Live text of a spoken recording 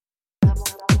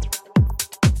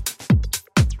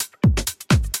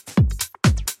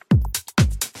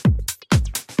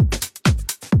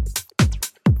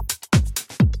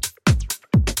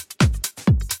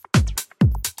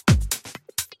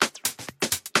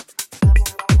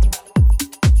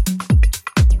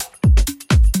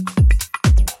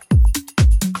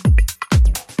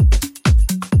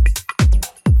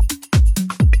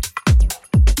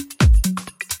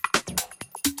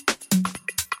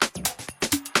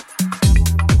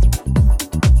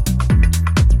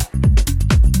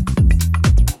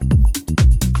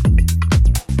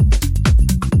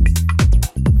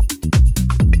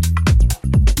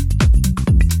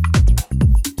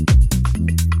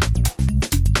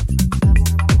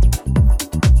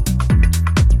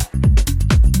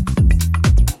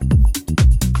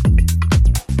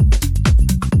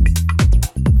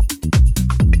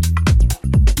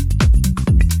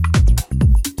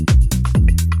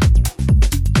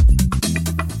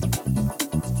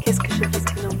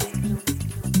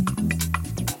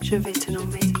je vais te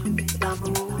nommer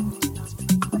l'amour,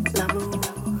 l'amour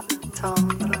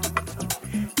tendre,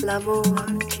 l'amour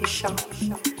qui chante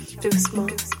doucement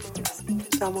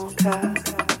dans mon cœur,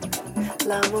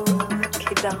 l'amour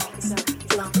qui danse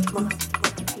lentement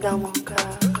dans mon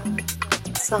cœur,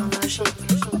 sans logique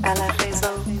à la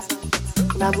raison,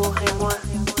 l'amour et moi,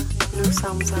 nous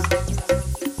sommes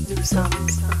un, nous sommes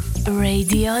un.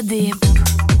 Radio Deep.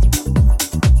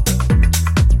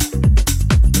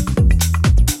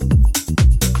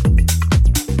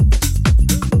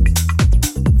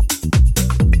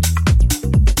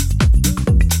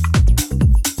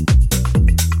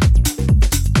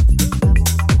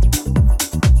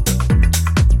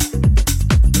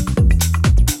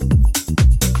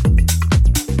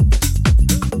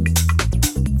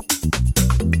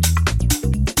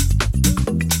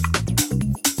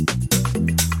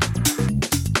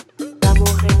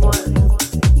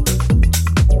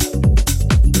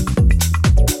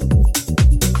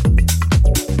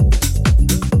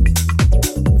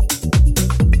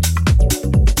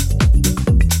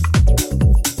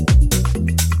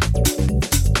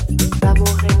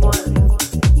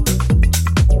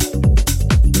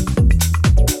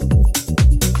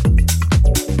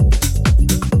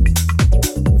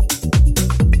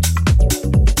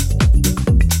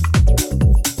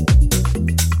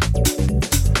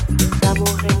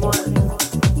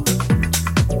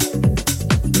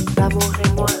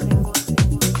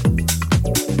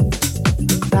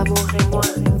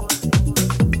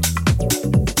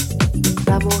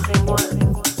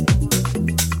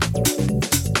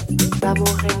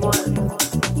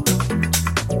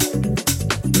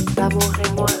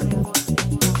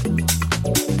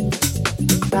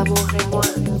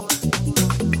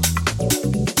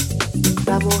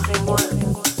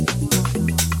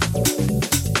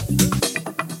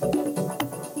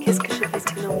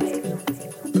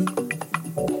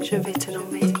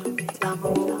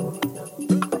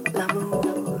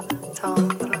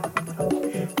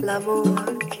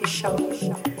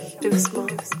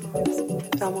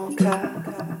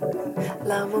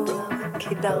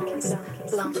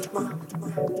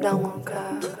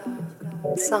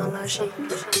 Sans logique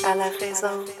à la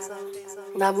raison,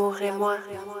 l'amour et moi,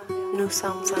 nous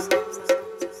sommes un,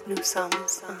 nous sommes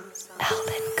un.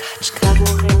 Albin, Kaczka.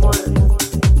 L'amour et moi,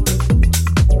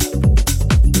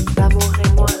 l'amour et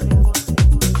moi,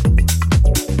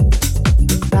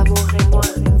 l'amour et moi,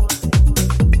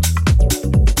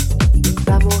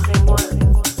 l'amour et moi,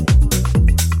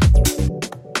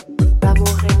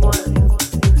 l'amour et moi,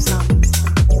 nous sommes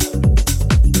un.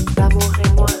 L'amour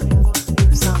et moi,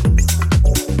 nous sommes un.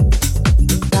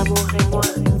 L'amour et moi,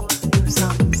 nous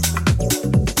sommes un.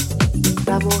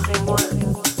 L'amour et moi,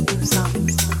 nous sommes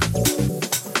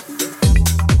un.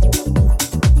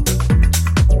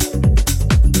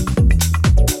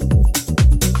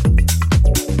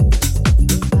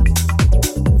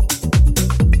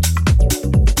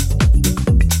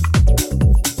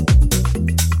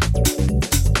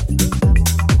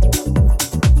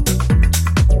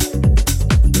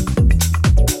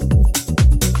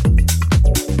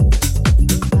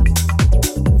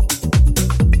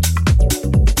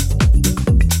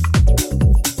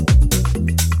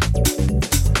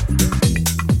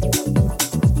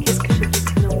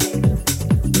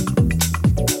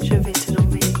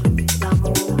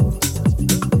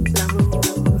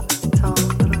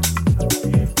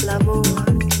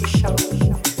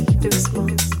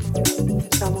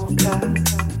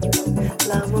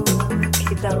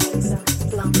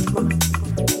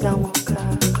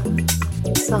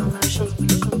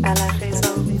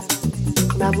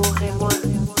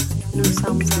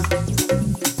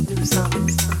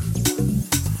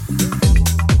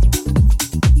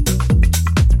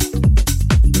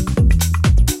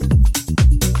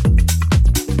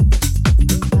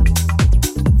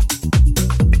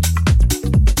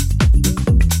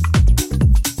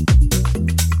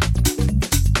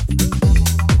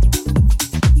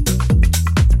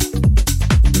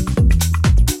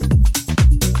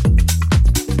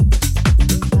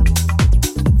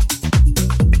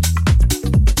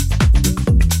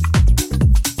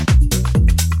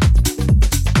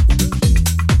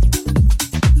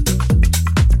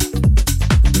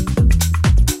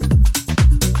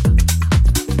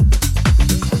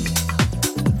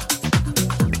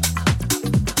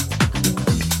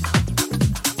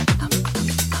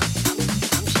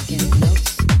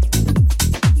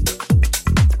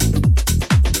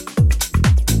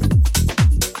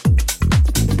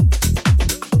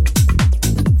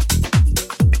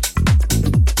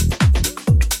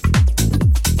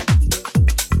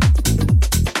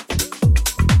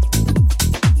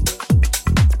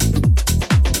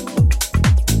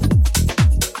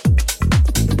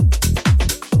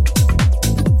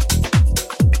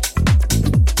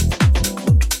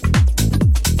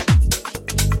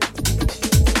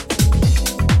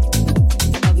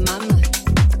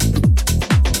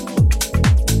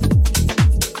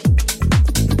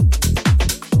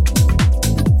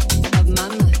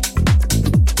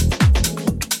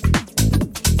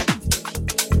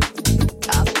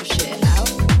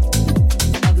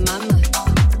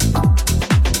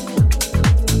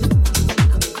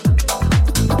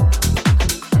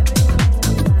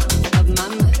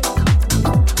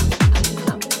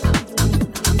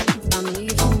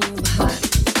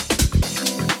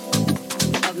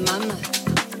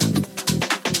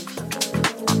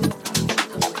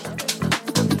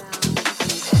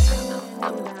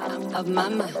 my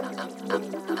mind.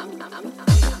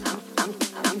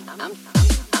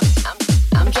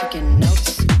 I'm checking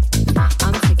notes.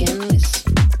 I'm taking lists.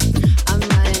 I'm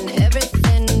writing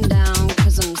everything down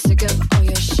 'cause I'm sick of all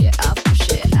your shit. I'll push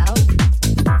it out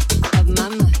of my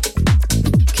mind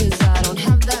 'cause I don't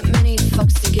have that many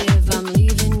fucks to give. I'm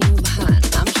leaving you behind.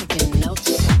 I'm checking notes.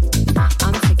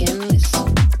 I'm taking lists.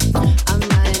 I'm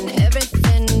writing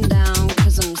everything down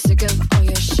 'cause I'm sick of all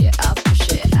your shit. I'll push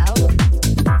it out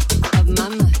of my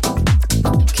mind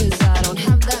 'cause I don't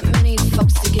have that many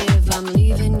fucks to give. I'm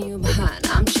leaving you behind.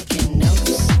 I'm checking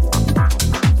notes.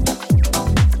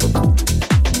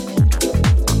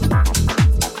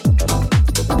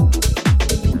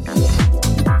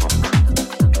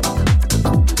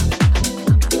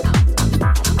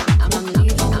 I'm leaving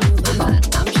you behind.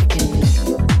 I'm checking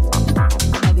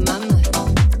of my mind.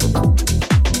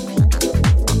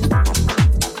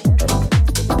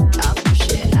 I'll push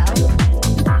it out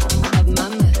of my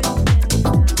mind.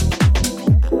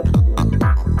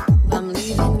 I'm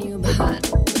leaving you behind.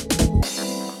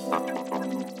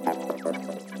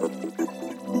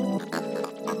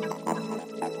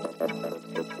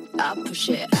 I'll push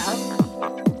it out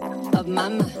of my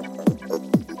mind.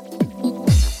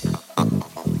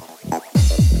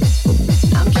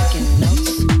 I'm checking notes.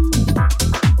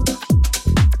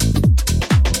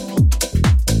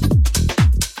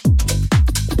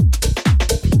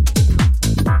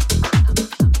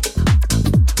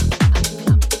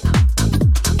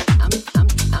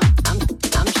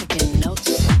 I'm checking notes.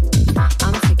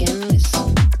 I'm taking lists.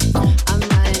 I'm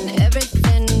writing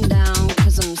everything down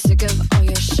 'cause I'm sick of all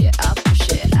your shit. I'll push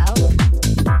it out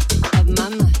of my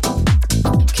mind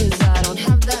 'cause I don't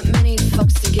have that many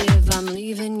fucks to give. I'm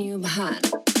leaving you behind.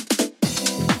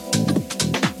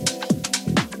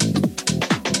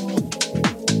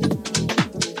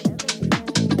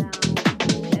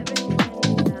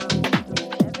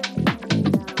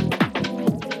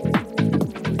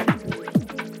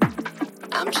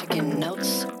 I'm checking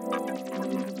notes.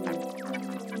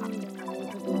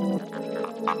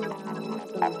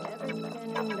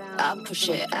 I'll push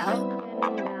it out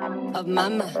of my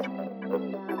mind.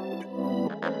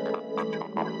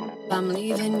 I'm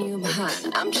leaving you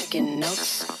behind. I'm checking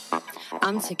notes.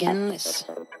 I'm taking lists.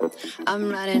 I'm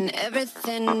writing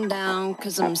everything down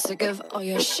 'cause I'm sick of all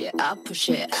your shit. I'll push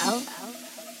it out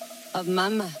of my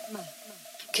mind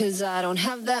 'cause I don't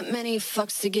have that many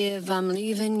fucks to give. I'm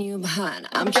leaving you behind.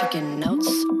 I'm checking notes.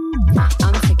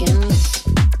 I'm taking lists.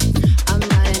 I'm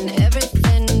writing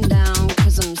everything down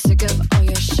 'cause I'm sick of all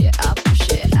your shit. I'll push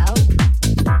it out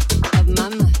of my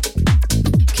mind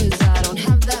 'cause I don't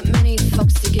have that many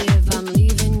fucks to give. I'm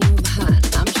leaving you behind.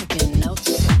 I'm checking notes.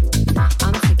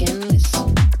 I'm taking lists.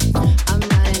 I'm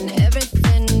writing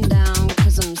everything down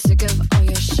 'cause I'm sick of all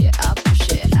your shit. I'll push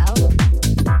it out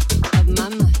of my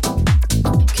mind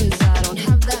 'cause I don't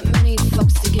have that many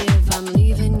fucks to give. I'm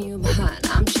leaving you behind.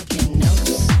 I'm checking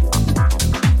notes.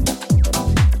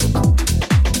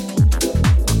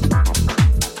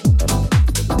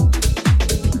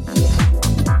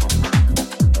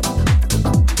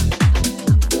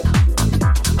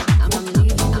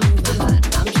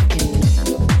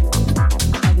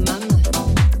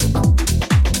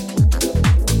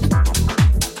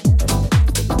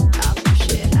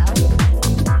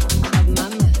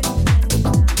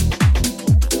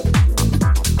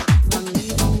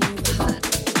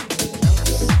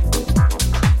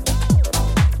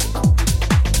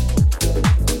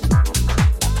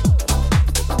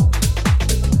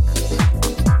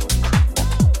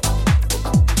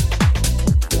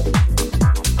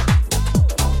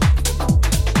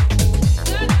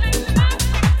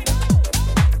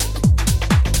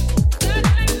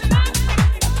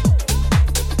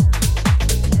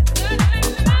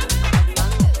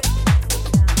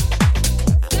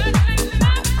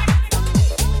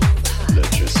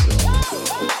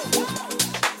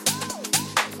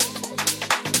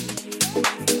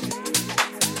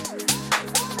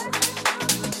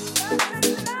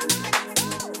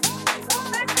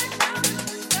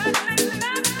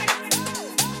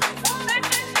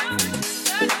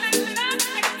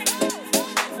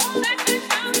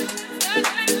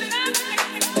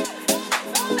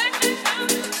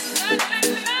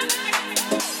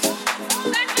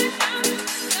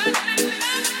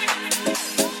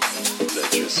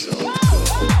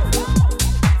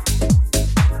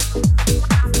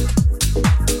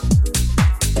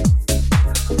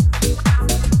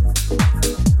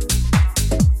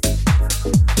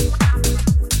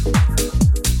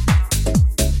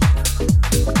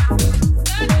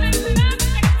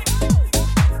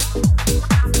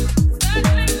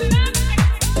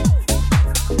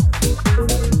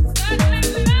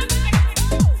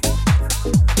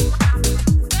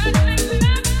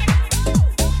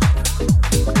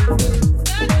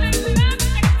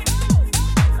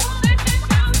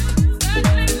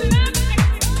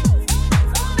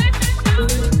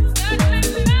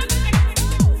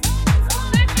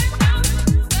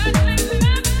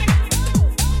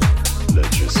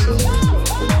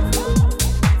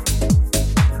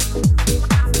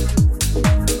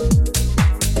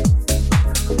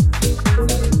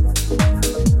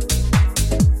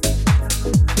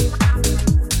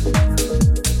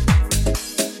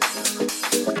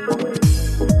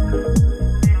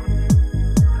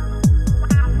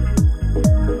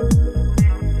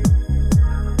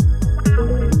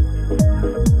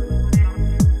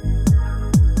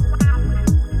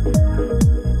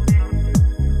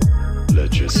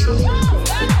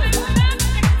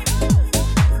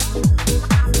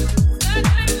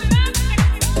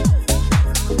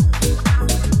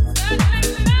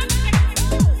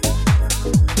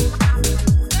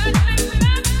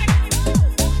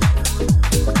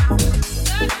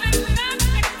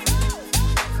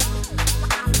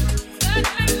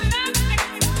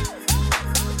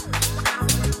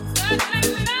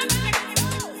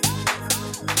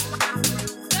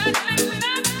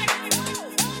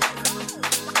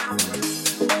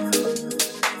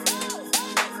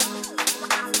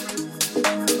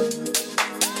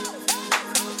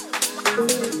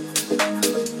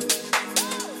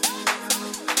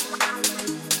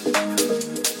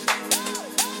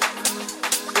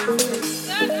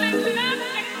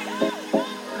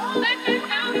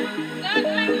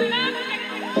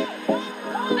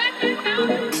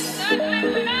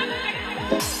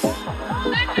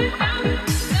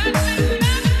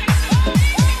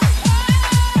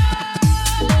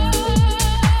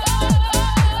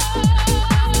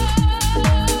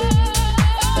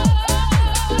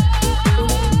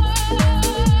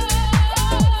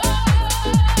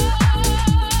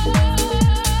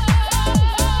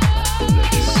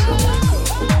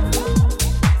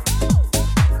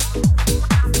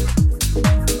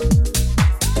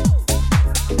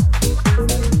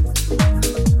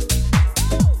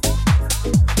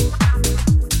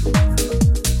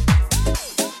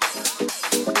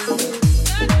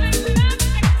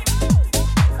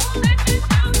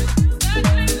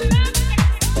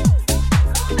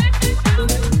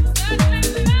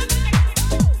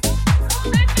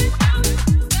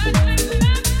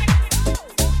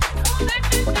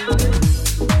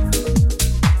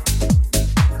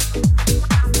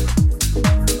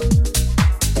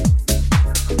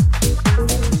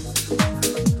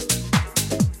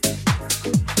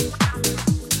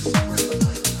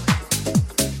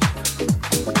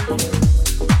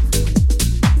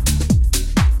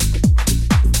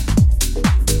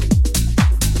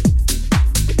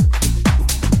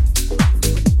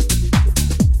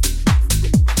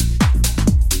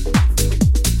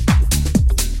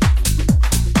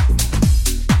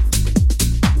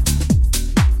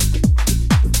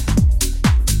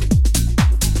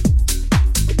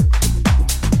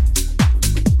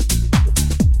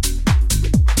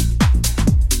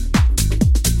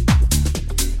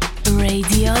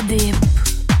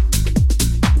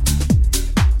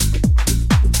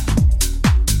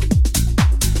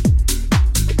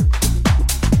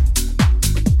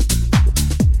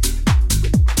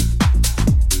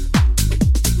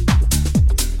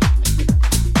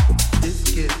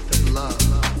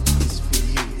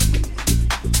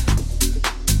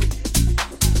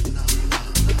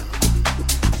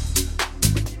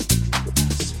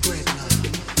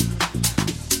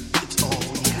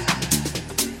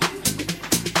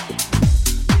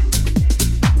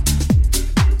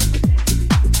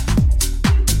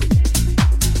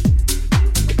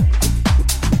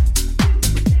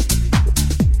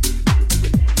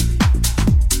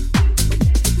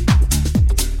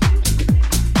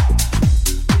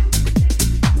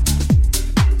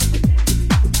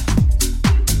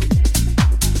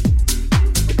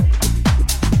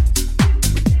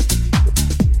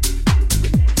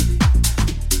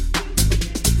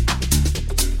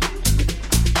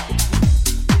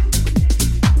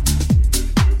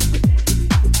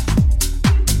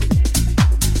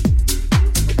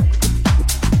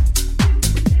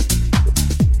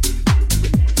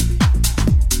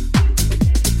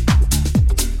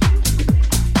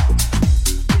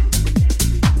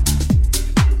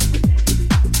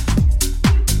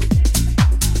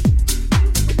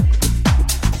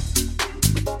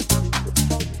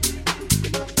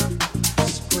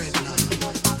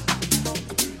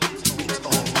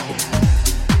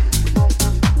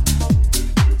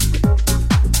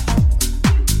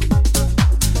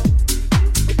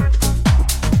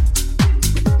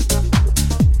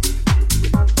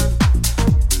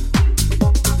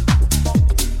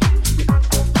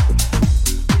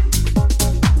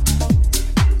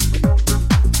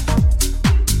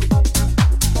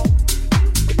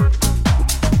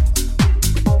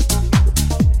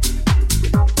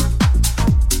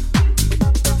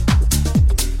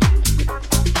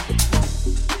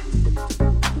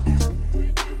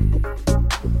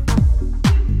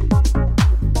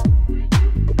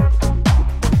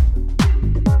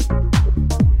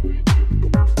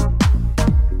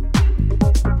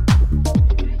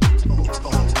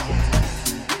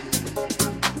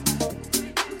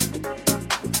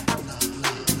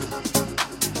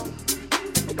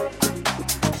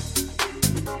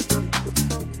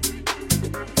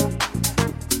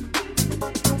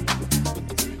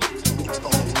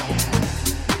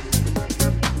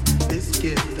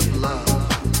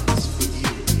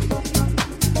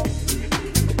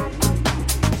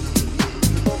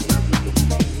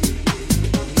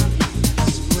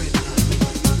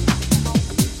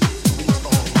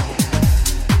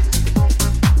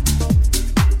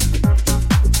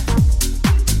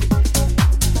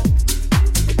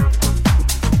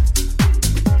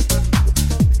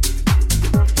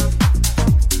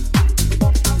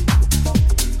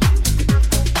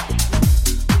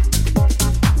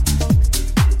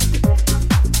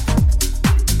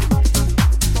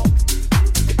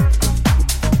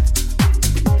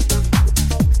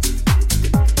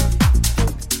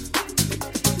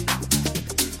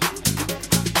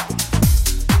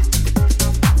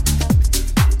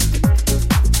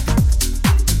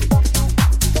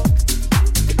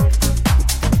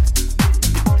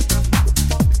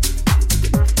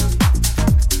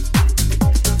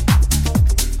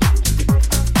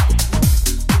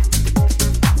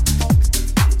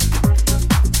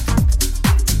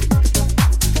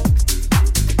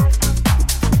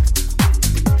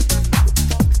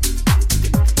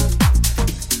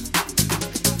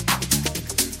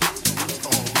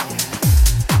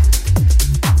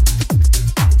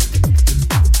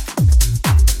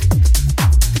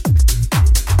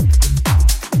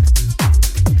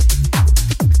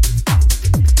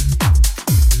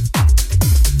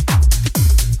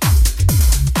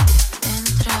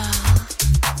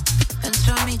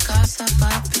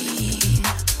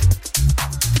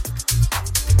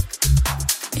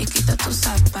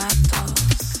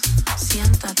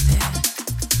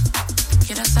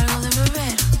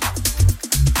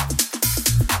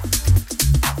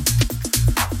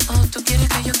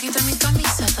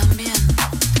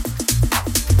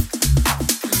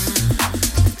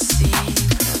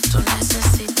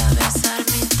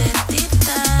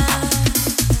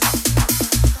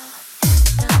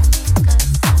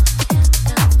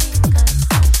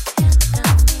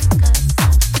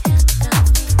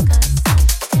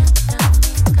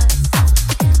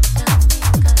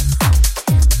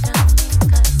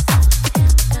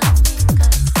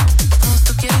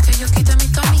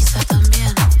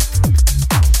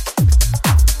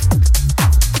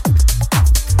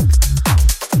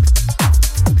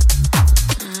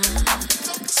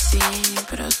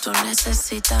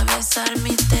 besar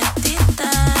mi tetita.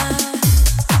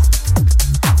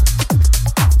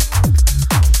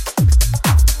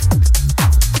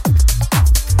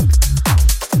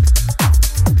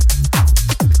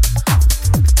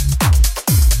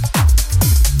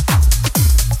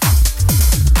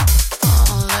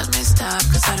 Oh, let me stop,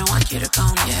 'cause I don't want you to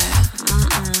come yet.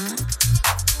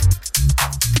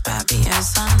 Papi,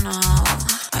 yes or no?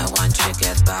 I want you to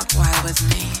get back wild with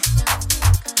me.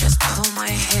 Just pull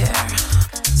my hair,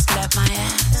 slap my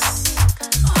ass.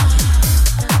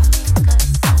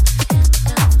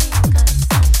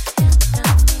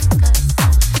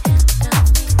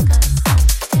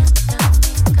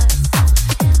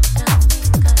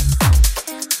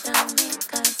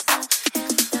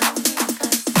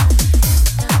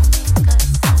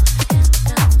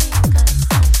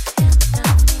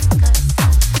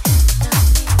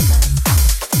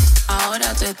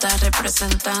 Ahora te estás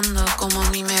representando como a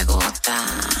mí me gusta.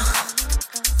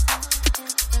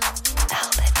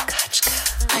 Albin, Kaczka.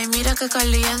 Ay, mira qué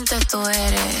caliente tú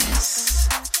eres.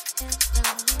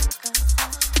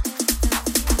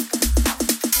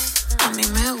 A mí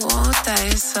me gusta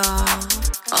eso.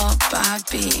 Oh,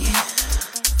 papi.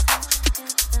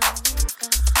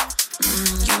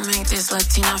 You make this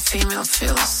Latina female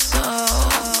feel so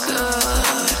good.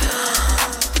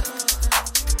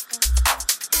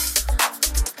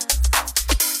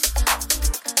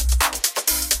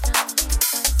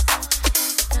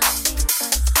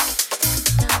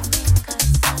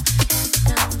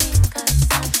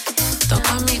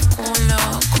 Toca mi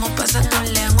culo, como pasa tu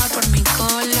lengua por mi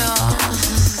colo.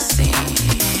 Sí.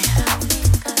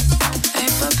 Hey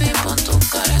papi, pon tu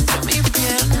cara entre mis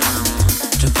piernas.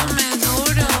 Chúpame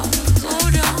duro,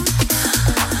 duro.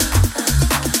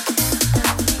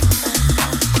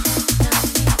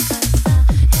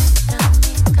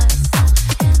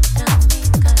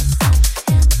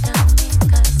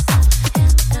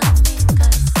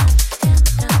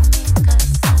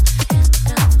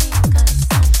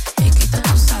 Y quita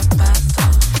tus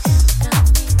zapatos.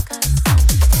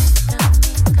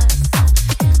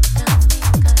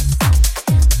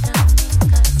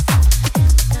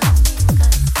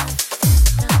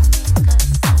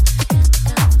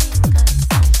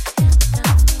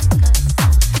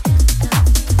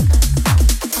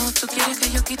 Oh, tú quieres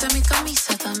que yo quite mi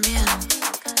camisa también.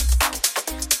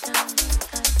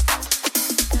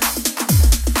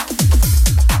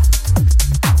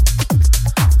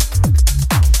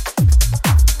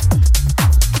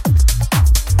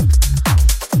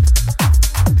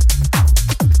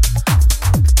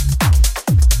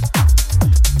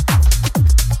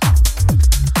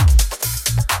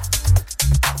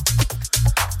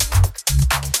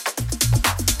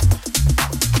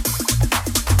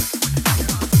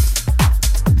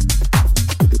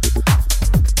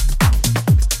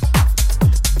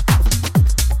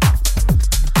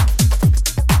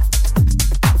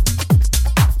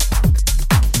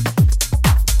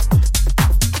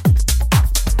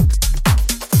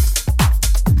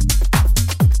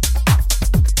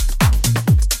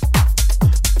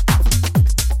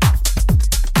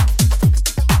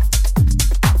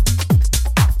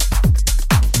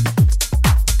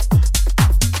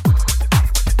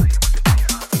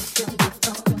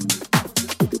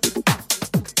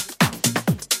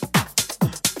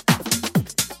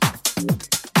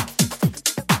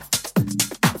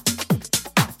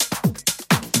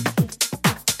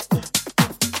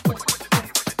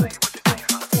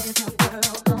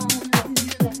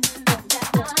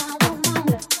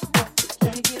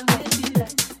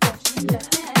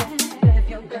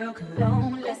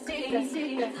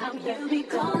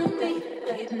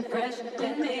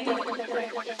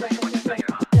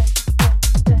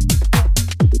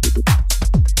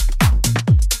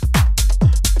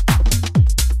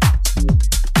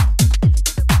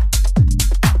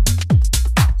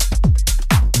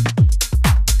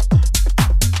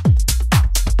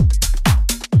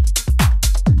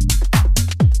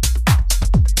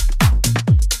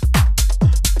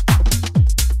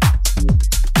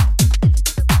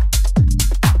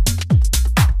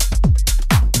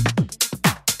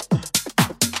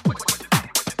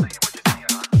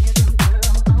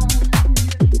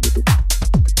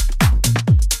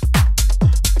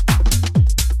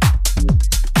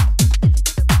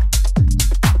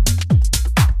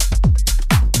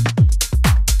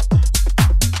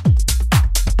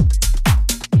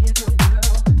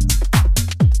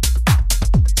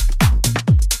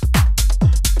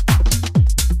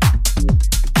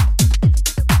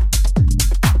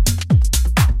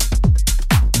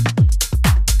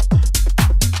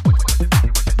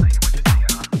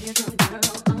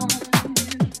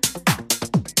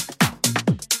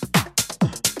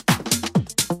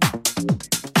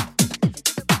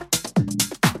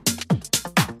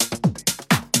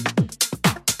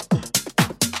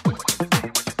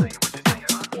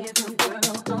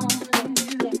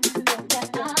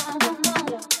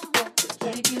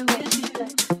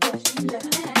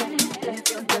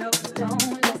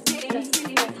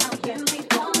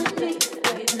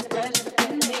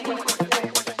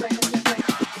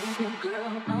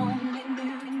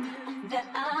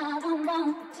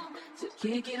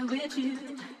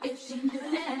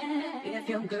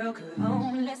 your girl could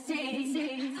only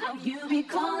see how you be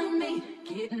calling me,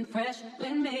 getting fresh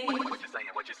with me. What you saying?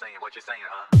 What you saying? What you saying,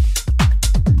 huh?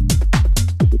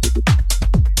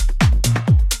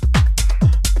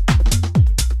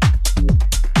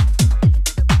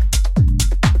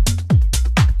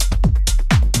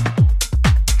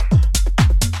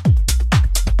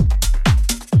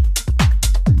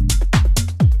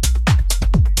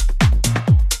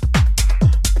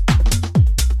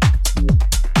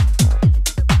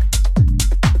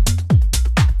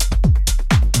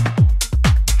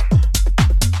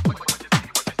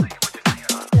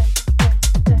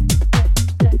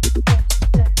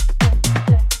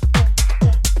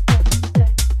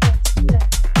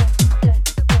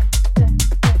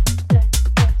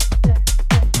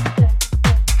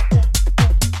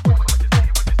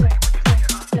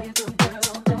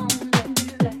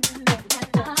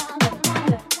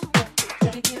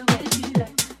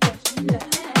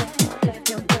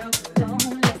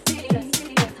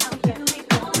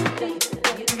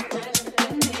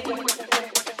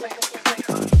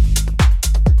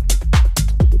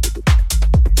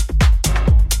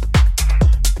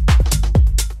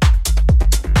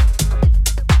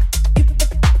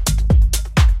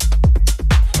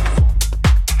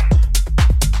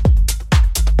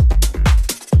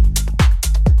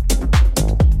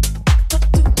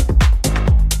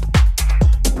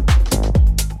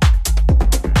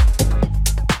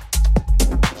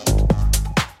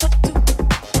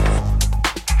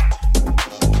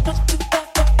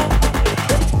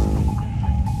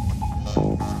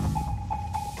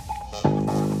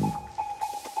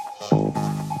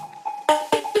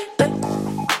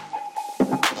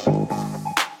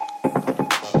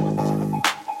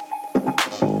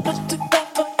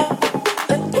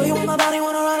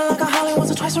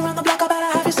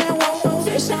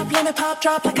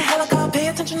 Drop like a helicopter. Pay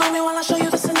attention on me while I show you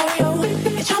the scenario.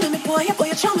 You're charming me, boy,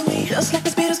 you're charming me. Just like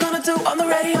the speed is gonna do on the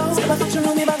radio. Still I thought you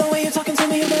knew me by the way you're talking to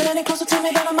me. You get any closer to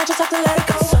me, then I might just have to let it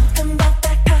go. Something about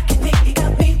that cocky thing, you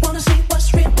got me wanna see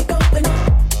what's really going on.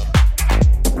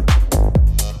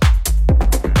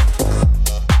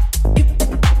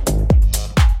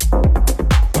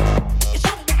 You're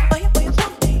charming me, boy, you're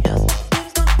charming me. Just like the speed is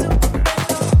gonna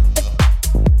do on the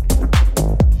radio.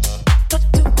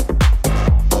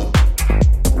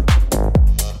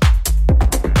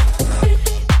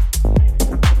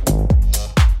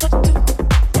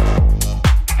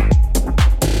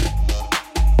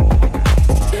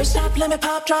 Let me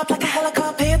pop, drop like a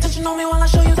helicopter. Pay attention on me while I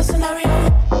show you the scenario.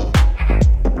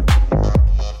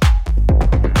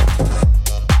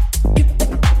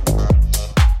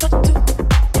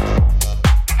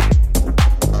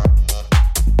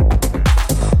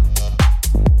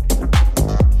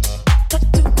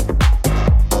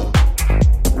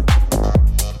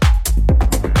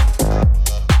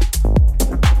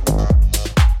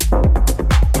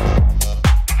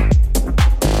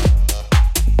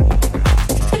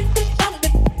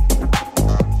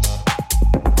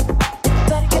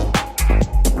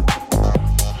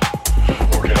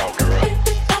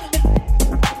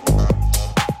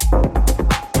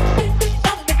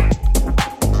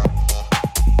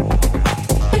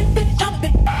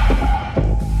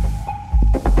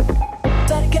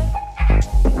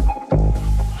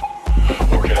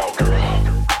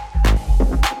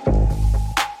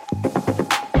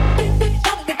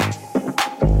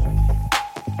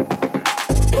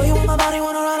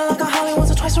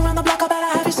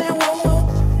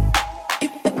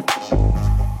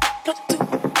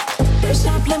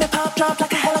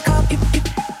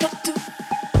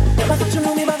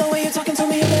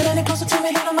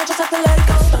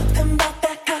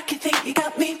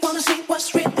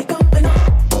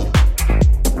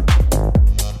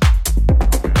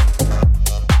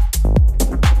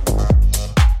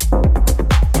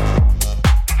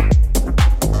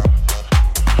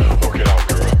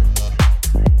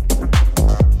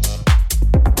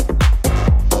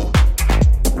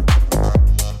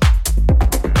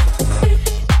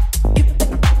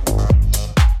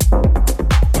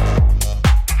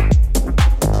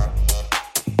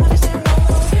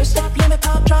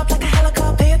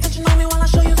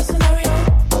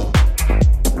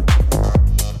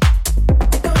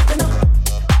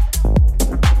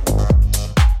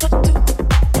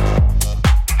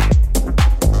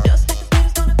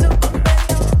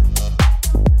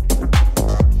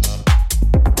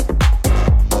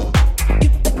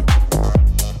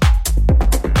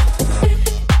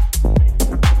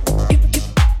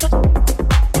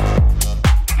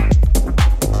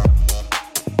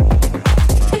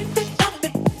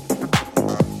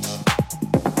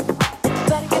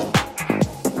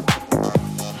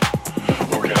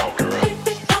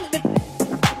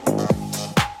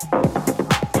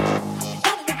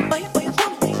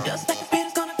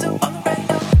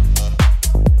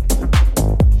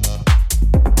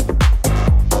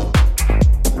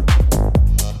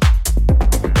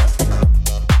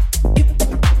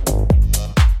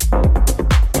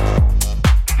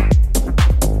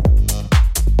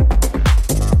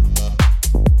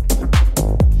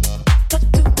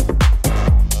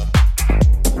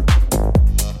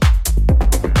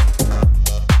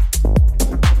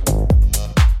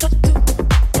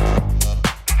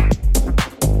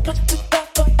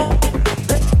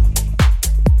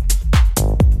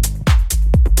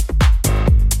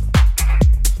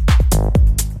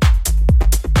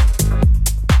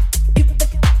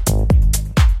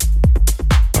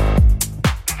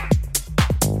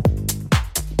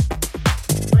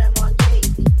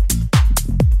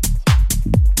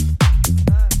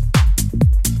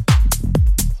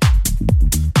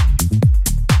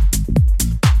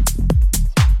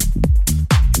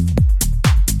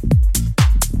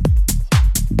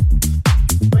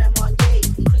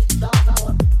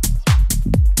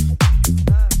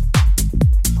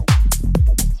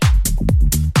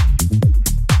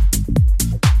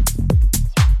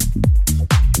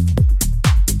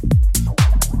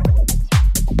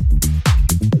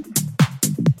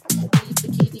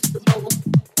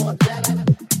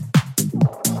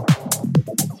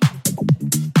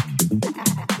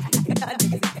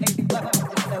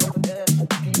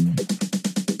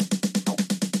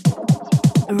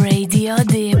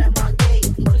 יודעים.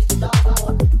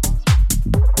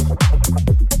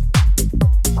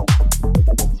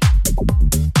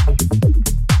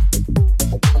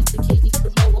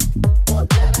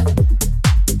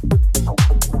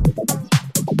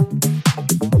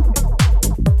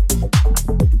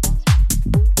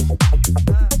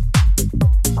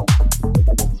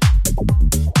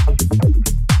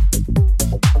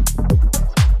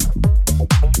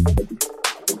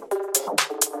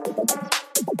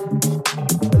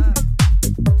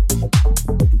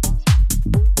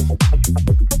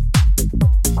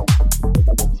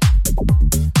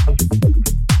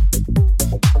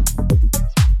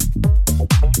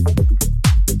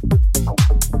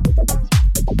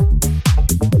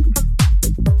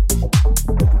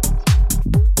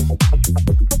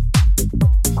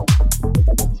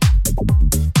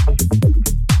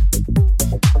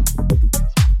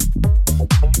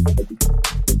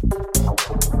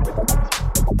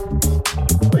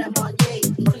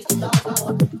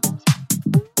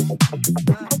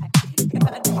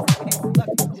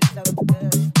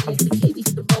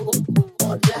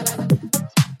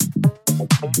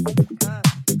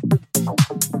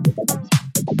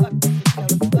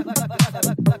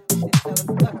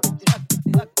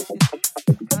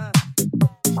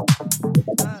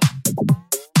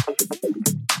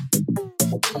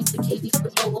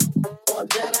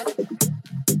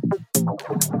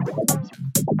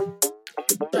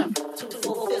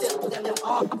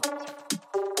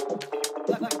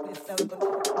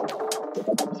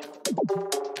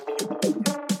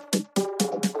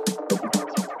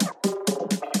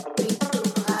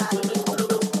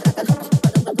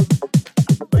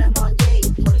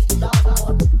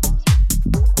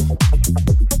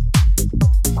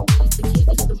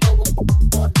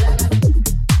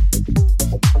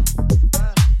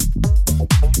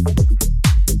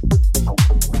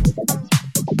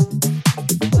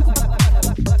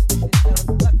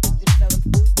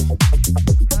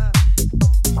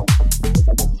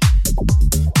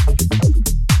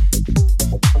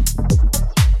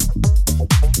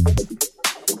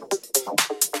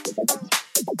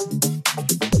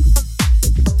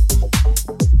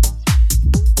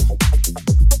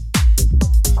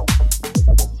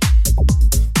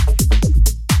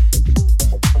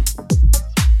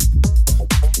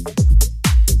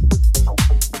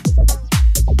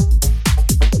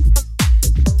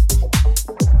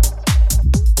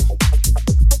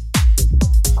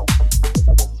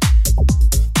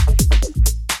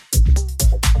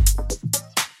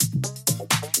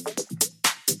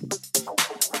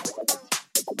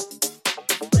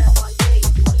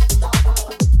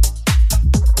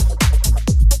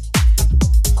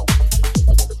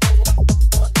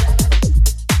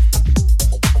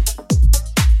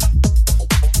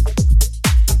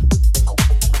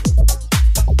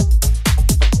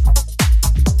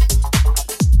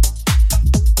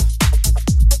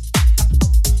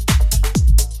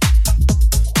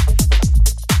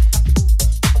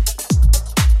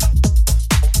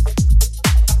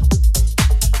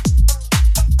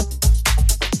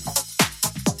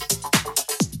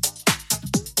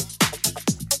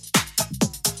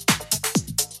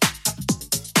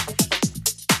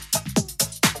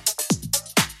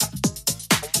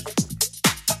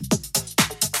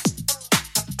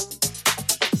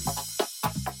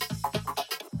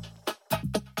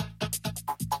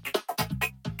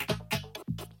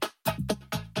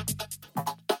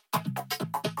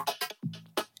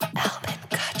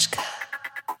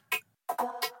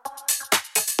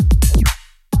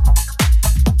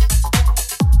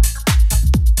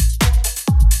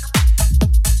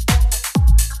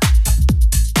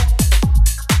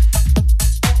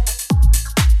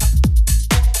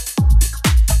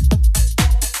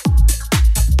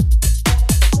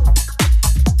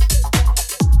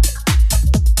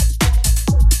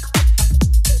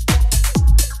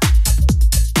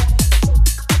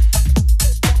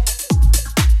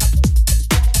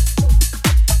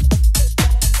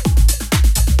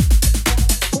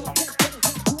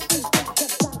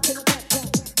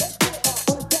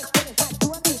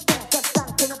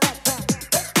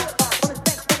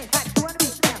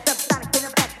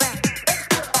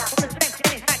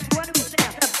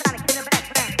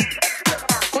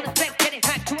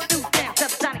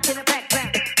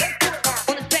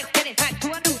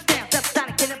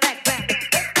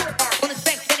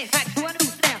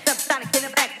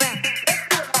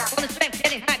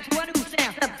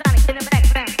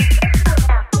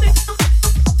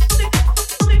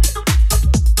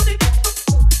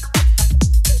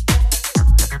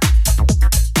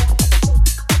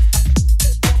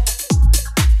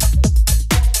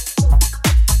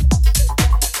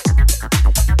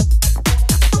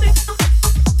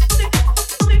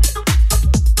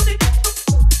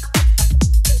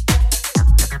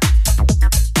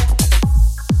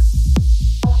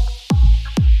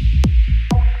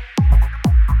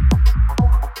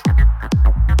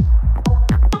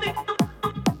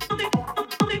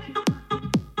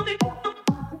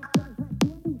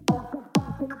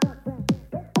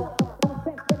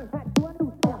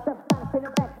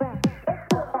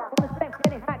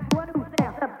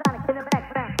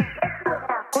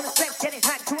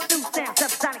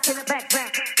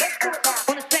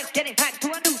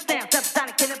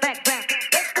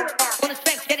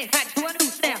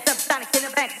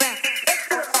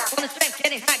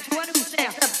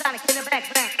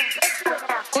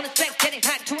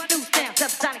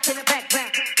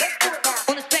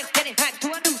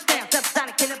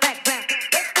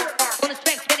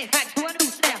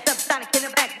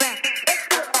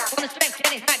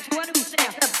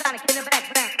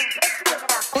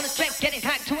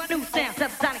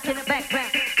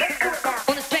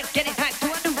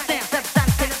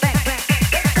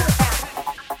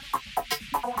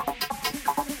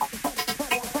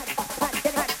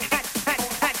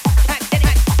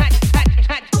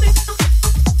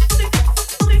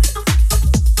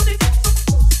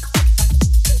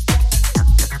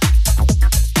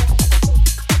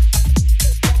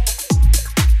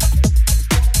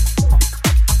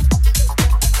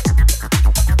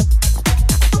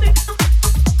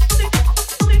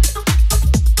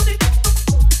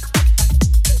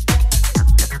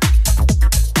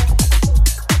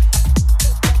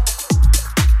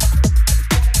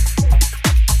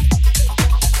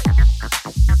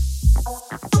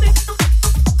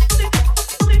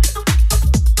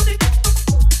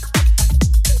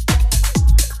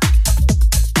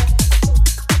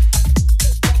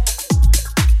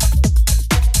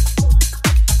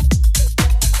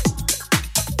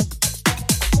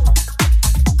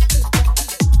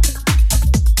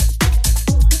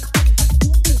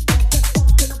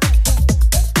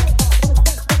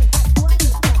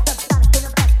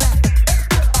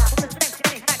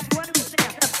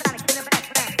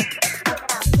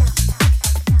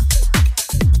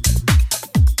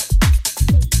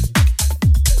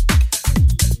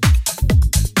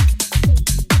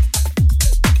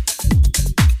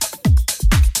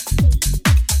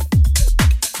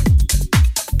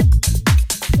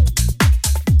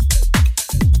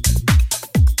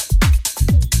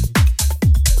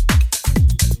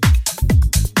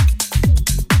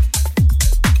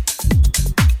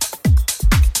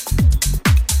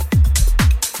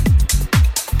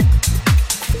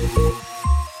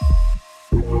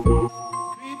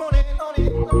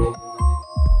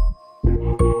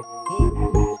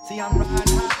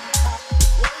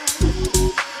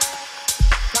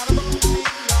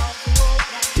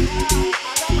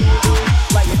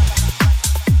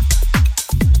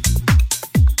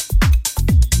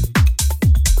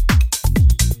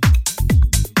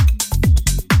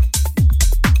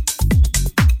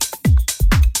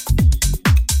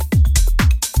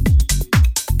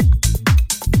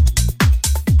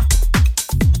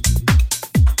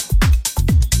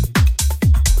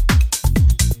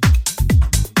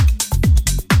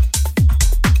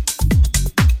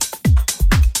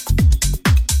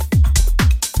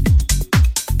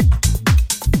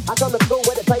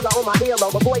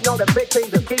 the big teams,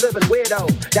 the skeezers and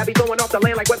weirdos that be throwing off the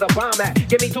land like where the bomb at.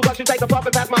 Give me $2, you take a puff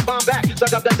and pass my bomb back.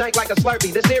 Suck up the dank like a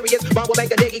Slurpee. The serious bomb will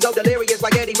make a nigga go delirious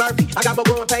like Eddie Murphy. I got more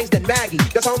growing pains than Maggie,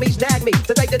 cause homies snag me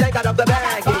to take the dank out of the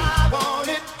bag. I got 5 on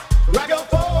it, grab your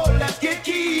phone, let's get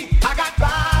key. I got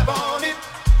 5 on it,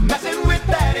 messing with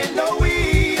that ain't no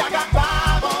weed. I got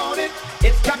 5 on it,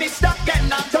 it's got me stuck and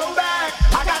I'm toe back.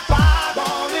 I got 5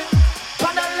 on it,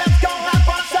 partner, let's go have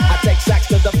fun side. I take sacks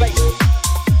to the face.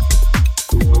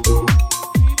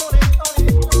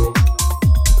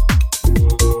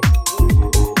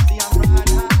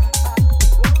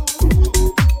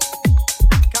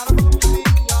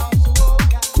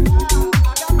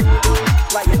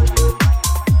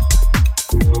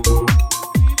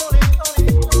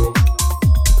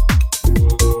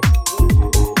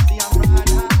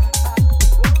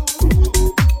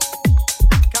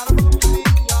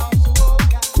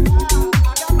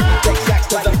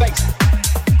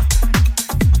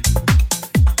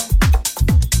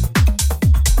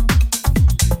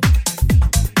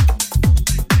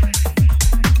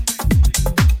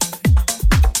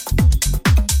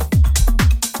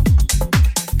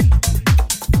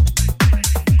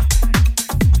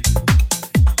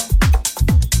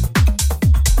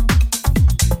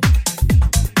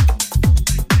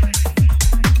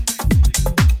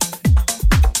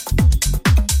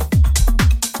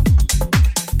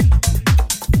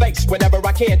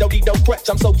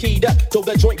 I'm so keyed up till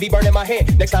the joint be burning my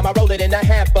hand. Next time I roll it in a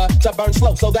hamper to burn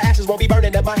slow, so the ashes won't be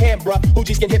burning in my hand, bruh.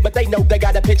 Hoogies can hit, but they know they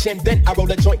gotta pitch in. Then I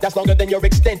roll a joint that's longer than your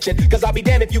extension. Cause I'll be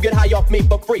damned if you get high off me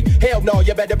for free. Hell no,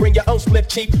 you better bring your own spliff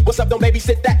cheap. What's up, don't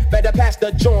babysit that. Better pass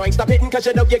the joint. Stop hitting cause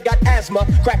you know you got asthma.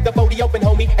 Crack the 40 open,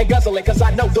 homie, and guzzle it. Cause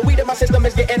I know the weed in my system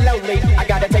is getting lonely. I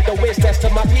gotta take a whiz test to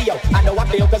my PO. I know I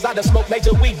feel cause I done smoke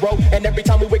major weed, bro. And every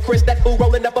time we with Chris, that fool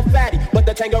rolling up a fatty. But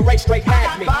the Tangeray straight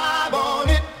had me. I got 5 on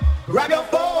it. Grab your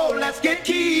phone, let's get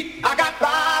keyed. I got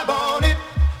 5 on it.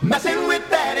 Messing with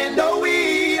that ain't no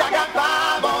weed. I got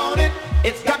 5 on it.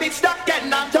 It's got me stuck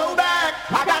and I'm toe back.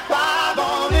 I got 5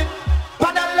 on it.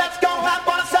 Partner, let's go have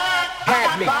fun side.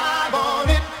 I got 5 on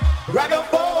it. Grab your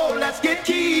phone, let's get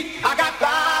keyed. I got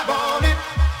 5 on it.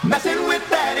 Messing with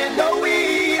that ain't no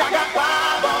weed. I got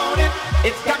 5 on it.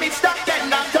 It's got me stuck and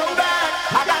I'm toe back.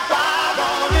 I got 5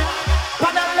 on it.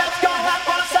 Partner, let's go have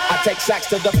fun side. I take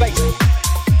sacks to the face.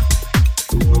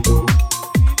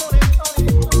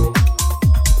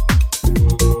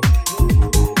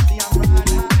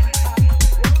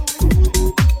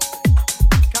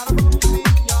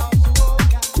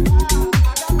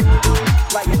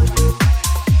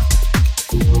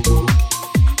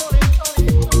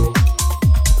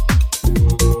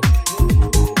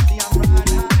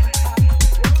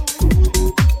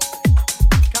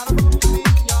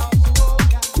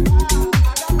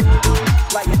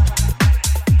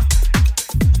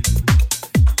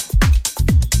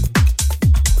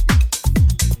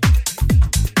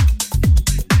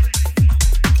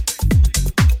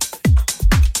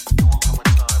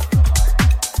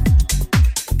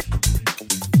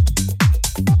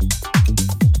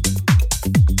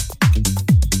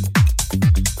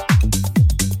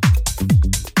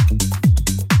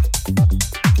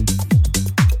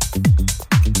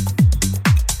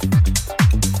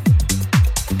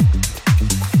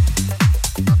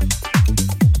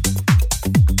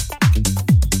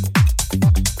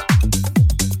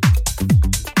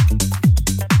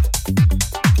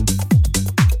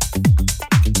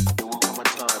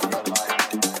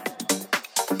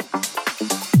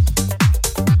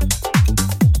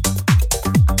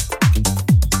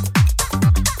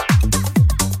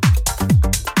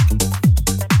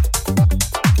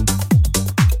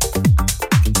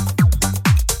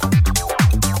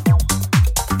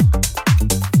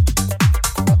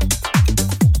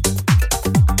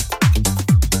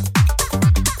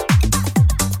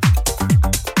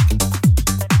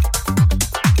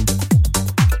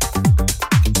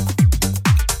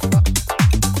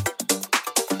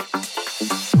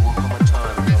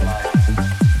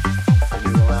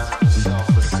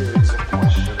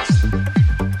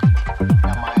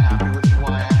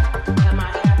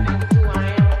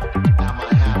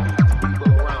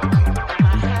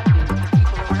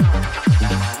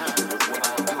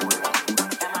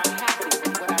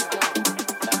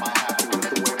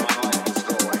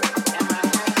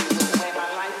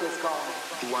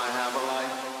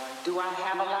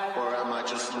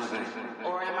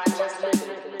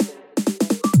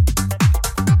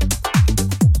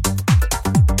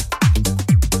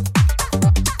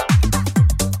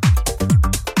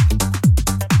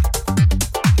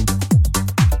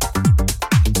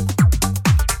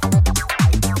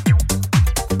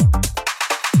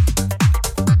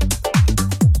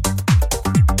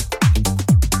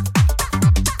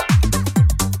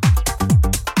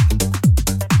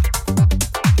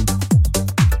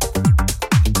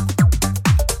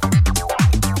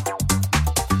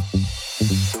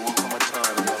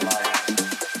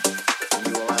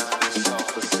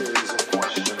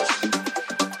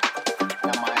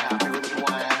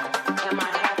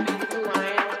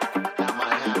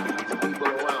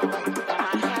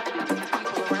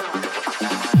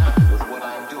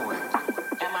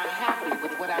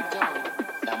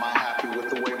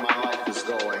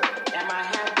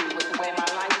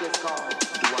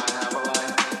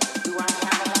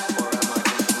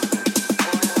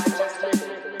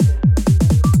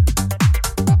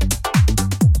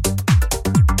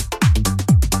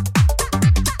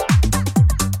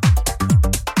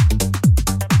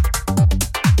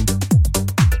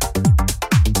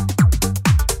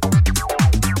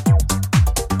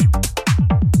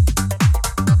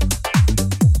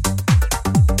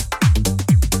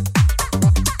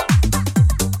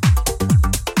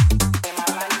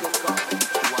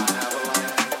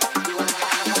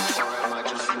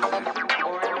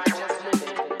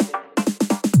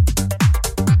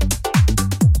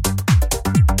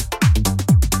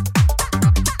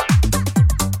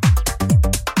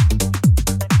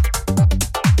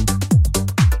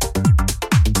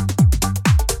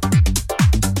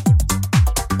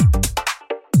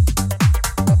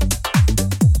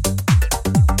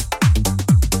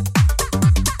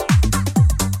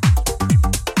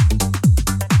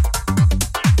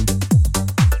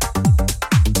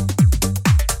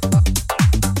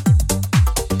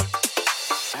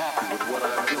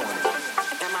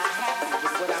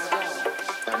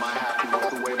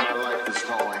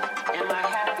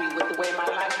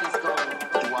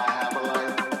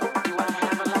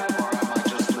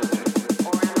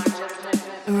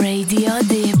 Radio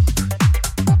Deep.